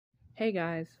Hey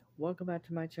guys, welcome back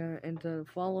to my channel, and the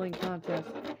following contest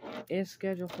is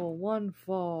scheduled for one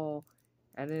fall,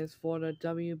 and it is for the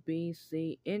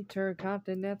WBC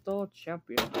Intercontinental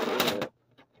Championship.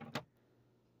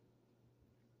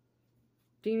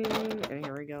 Ding, and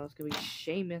here we go, it's gonna be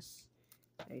Sheamus,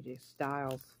 AJ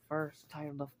Styles' first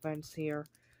title defense here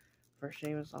for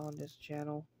Sheamus on this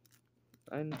channel,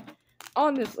 and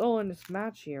on this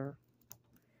match here.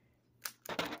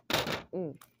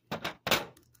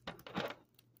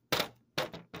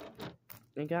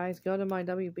 And guys, go to my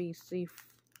WBC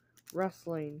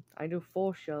wrestling. I do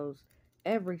full shows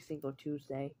every single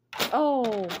Tuesday.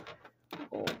 And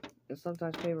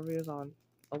sometimes pay-per-views on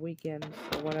a weekend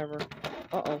or whatever.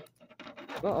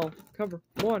 Cover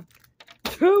 1,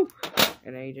 2,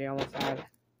 and AJ almost had.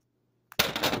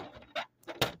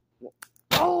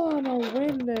 And a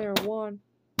win there. 1,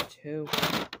 2,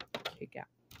 kick out.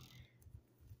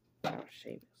 Oh,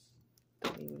 Sheamus.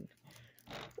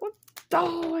 What?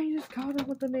 Oh, I just caught him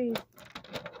with the knee.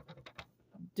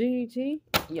 DDT?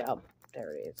 Yep,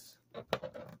 there it is.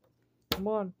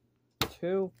 1,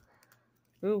 2.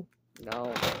 Ooh,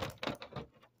 no.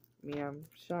 I'm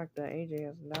shocked that AJ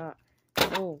has not.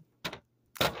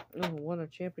 Won a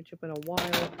championship in a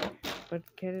while. But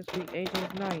can this be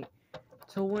AJ's night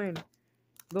to win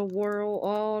the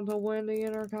world? To win the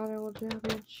Intercontinental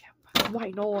Championship.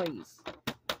 White noise.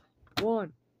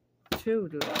 1, 2,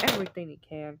 do everything he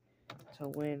can to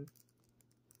win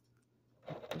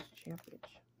this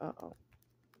championship.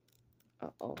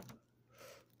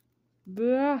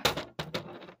 Blah.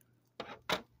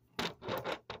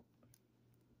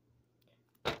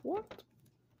 What?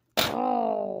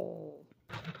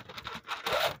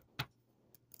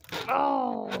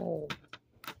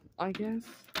 I guess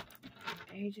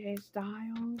AJ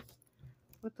Styles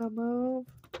with the move.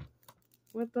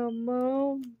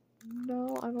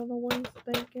 No, I don't know what he's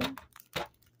thinking.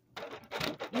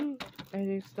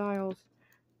 AJ Styles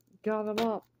got him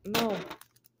up.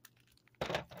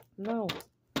 No.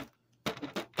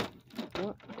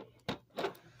 What?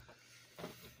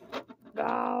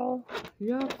 No.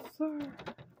 Yes, sir.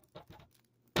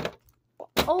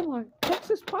 Oh my,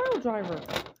 Texas pile driver.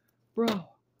 Bro.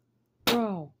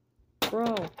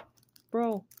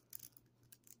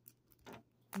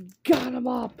 Got him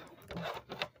up.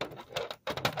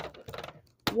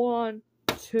 1,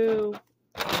 2.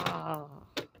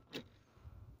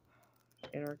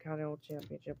 Intercontinental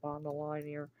Championship on the line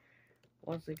here.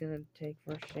 What's he gonna take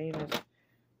for Sheamus?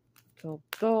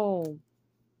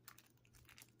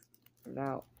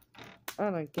 Now,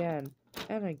 and again.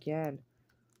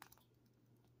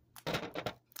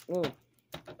 Ooh.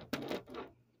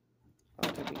 I'll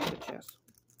take it to the chest.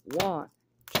 1,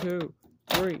 2,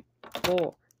 3,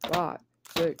 4, 5,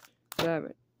 6,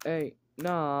 7, 8,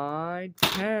 9,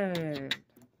 10.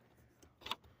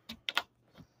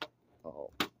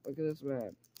 Look at this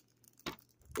man.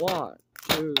 1,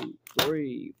 2,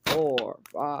 3, 4,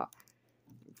 5.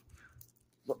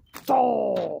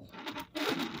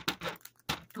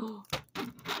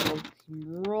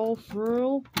 Roll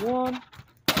through. 1,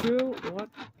 2. What?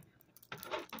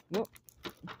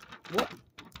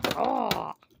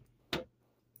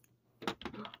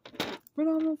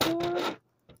 Phenomenal form.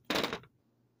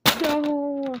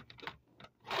 No.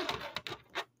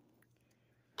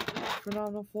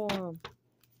 Phenomenal form.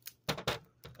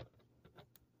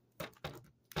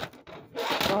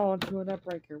 Into a net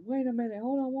breaker. Wait a minute.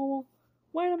 Hold on.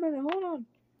 Wait a minute. Hold on.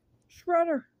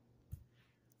 Shredder.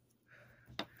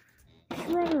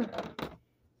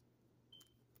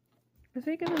 Is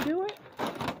he gonna do it?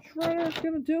 Shredder's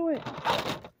gonna do it.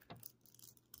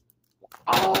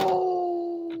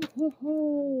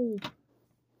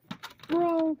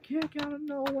 Bro, kick out of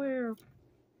nowhere.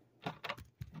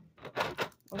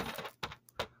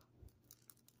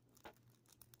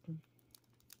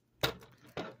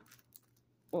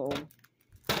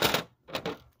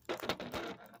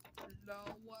 No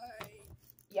way.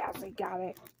 Yes, he got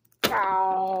it.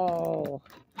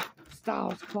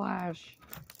 Styles Clash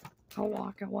to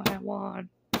walk away. 1,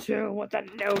 2 with the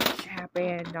new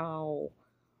champion. No.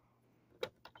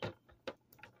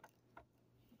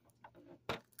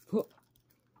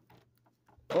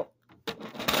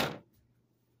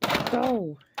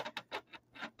 No.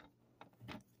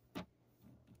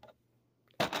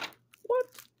 What?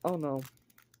 Oh no.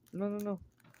 No.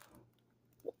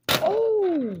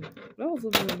 That was a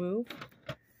new move.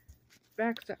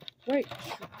 Backstab. Wait,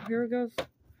 here it goes.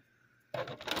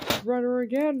 Rudder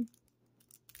again.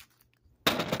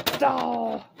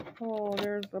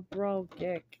 There's the bro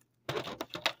kick.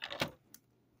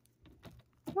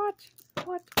 What?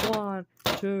 1,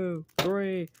 2,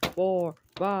 3, 4,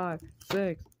 5,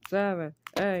 6, 7,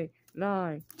 8,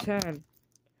 9, 10.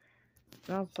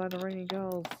 Outside the ring he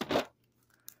goes.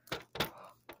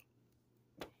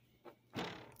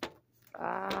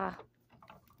 Ah.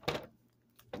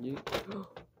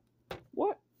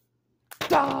 What?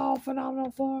 Oh,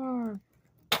 phenomenal form.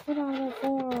 Phenomenal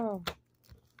form.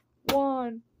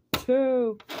 1,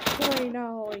 2, 3.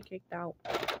 No, he kicked out.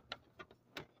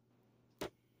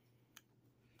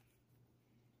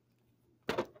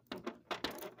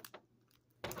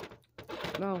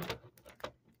 No.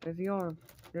 There's the arm.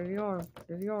 There's the arm.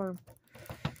 There's the arm.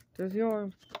 There's the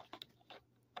arm.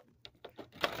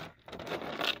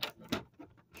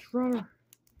 Shredder.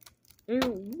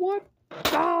 Ew, what?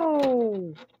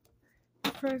 Oh!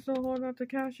 He's trying so hard not to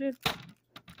cash it.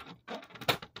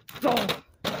 Oh!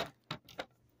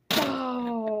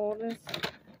 Oh! This.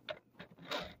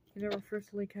 He never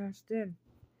officially cashed in.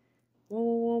 Whoa,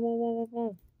 whoa, whoa, whoa, whoa, whoa,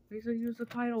 whoa. He's gonna use the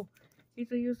title. He's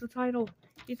gonna use the title.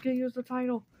 He's gonna use the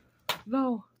title.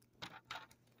 No.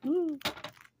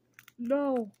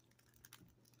 No.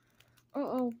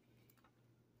 Uh-oh.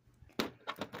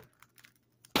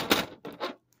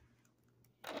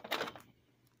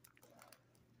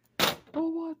 Oh,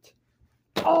 what?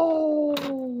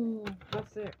 Oh!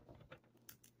 That's it.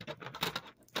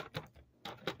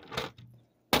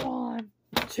 1,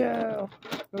 2.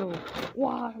 Oh.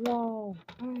 1. Whoa.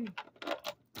 Hey.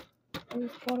 He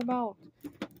just put him out.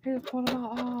 He just put him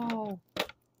out. Oh.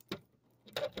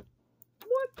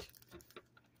 What?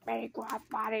 Make my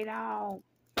body now.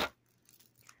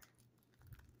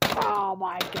 Oh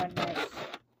my goodness.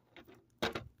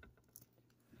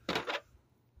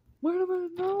 Wait a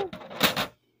minute, no.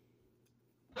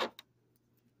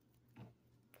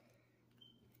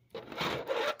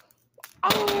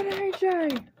 Oh, and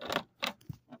AJ.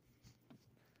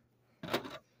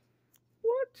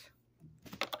 What?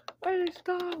 AJ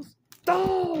Styles.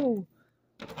 Oh.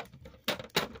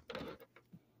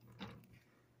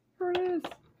 Here it is.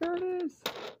 Here it is.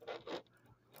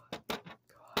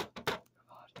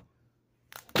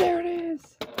 There it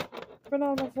is!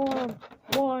 Phenomenal form.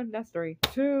 1, that's 3.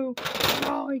 2.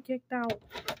 Oh, he kicked out.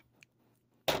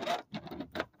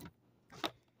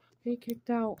 He kicked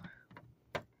out.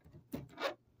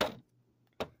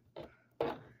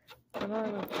 And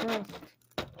I'm impressed.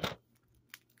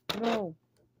 No.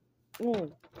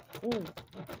 Oh. Oh.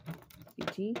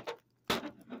 ET?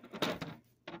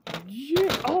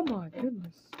 Yeah. Oh my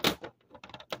goodness.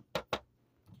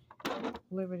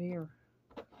 Live it here.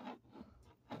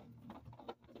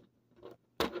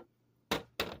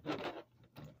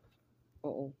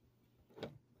 Uh-oh.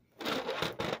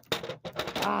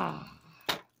 Ah.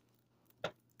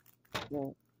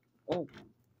 Whoa. Oh.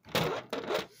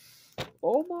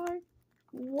 Oh my.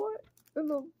 What in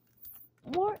the.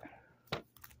 What?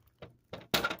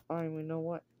 I don't even know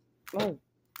what. Oh.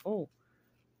 Oh.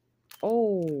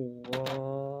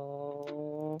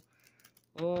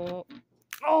 Oh.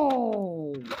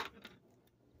 Oh.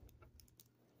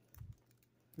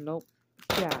 Nope.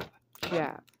 Jab.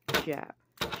 Jab. Jab.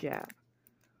 Jab.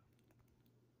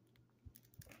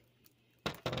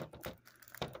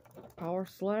 Power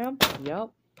slam? Yep.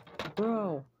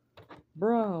 Bro.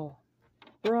 Bro.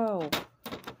 Bro.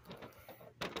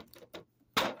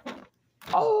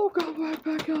 Oh, got right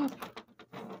back up.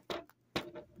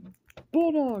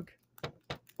 Bulldog.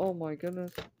 Oh my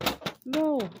goodness.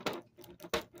 No.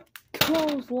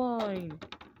 Clothesline.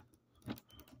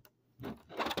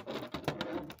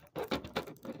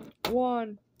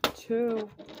 1, 2.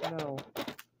 No.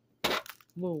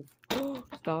 Move.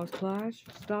 Styles Clash.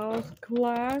 Styles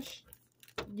Clash.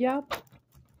 Yep.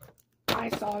 I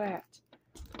saw that.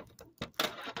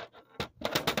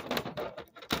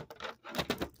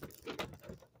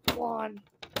 One,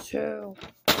 2.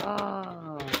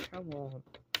 Ah, come on.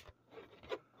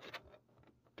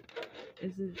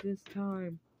 Is it his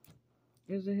time?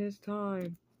 Is it his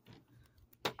time?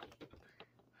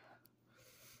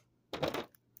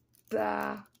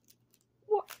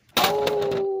 What?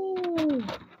 Oh!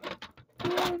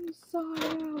 Inside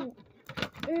out.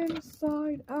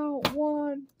 Inside out.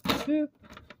 1, 2.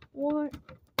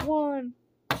 1,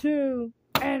 2.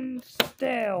 And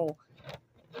still.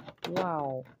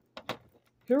 Wow.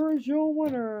 Here is your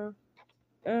winner.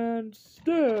 And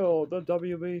still the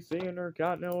WBC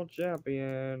Intercontinental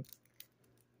Champion,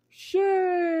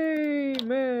 Sheamus.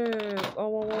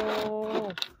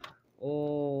 Oh.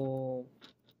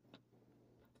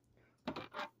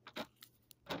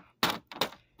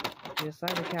 He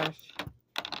decided to cash.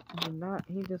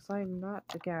 He decided not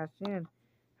to cash in.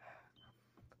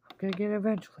 I'm gonna get it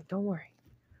eventually. Don't worry.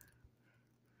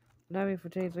 That'll be for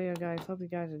today's video, guys. Hope you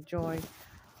guys enjoy.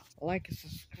 Like and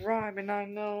subscribe, and I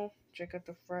know check out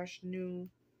the fresh new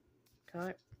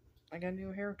cut. I got a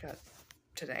new haircut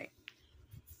today.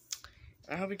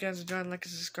 I hope you guys enjoyed. Like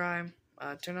and subscribe.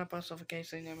 Turn on post notifications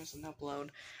so you never miss an upload.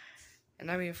 And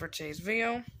that'll be it for today's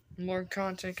video. More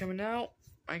content coming out.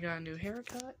 I got a new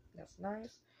haircut. That's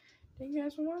nice. Thank you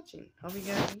guys for watching. Hope you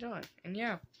guys enjoyed. And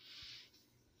yeah,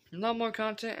 a lot more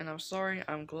content. And I'm sorry.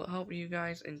 Hope you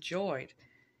guys enjoyed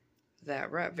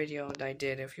that rap video that I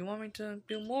did. If you want me to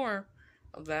do more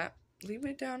of that, leave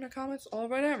it down in the comments or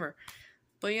whatever.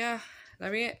 But yeah,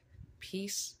 that'll be it.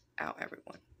 Peace out,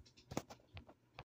 everyone.